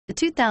The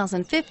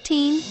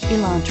 2015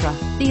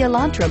 Elantra. The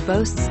Elantra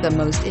boasts the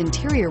most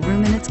interior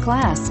room in its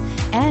class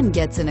and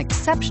gets an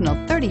exceptional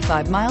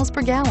 35 miles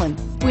per gallon.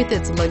 With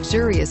its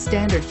luxurious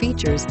standard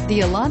features,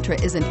 the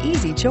Elantra is an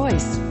easy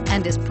choice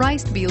and is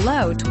priced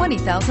below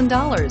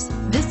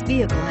 $20,000. This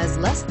vehicle has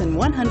less than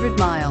 100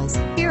 miles.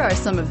 Here are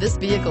some of this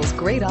vehicle's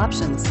great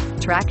options: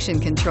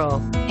 traction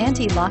control,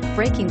 anti-lock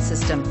braking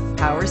system,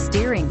 power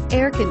steering,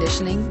 air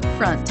conditioning,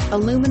 front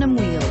aluminum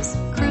wheels,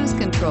 cruise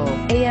control,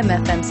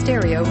 AM/FM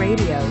stereo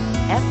radio,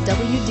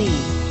 FWD,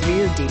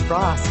 rear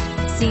defrost,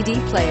 CD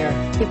player.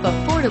 If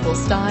affordable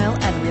style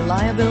and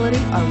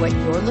reliability are what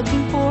you're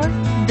looking for,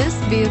 this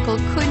vehicle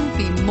couldn't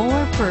be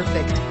more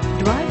perfect.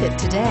 Drive it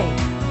today.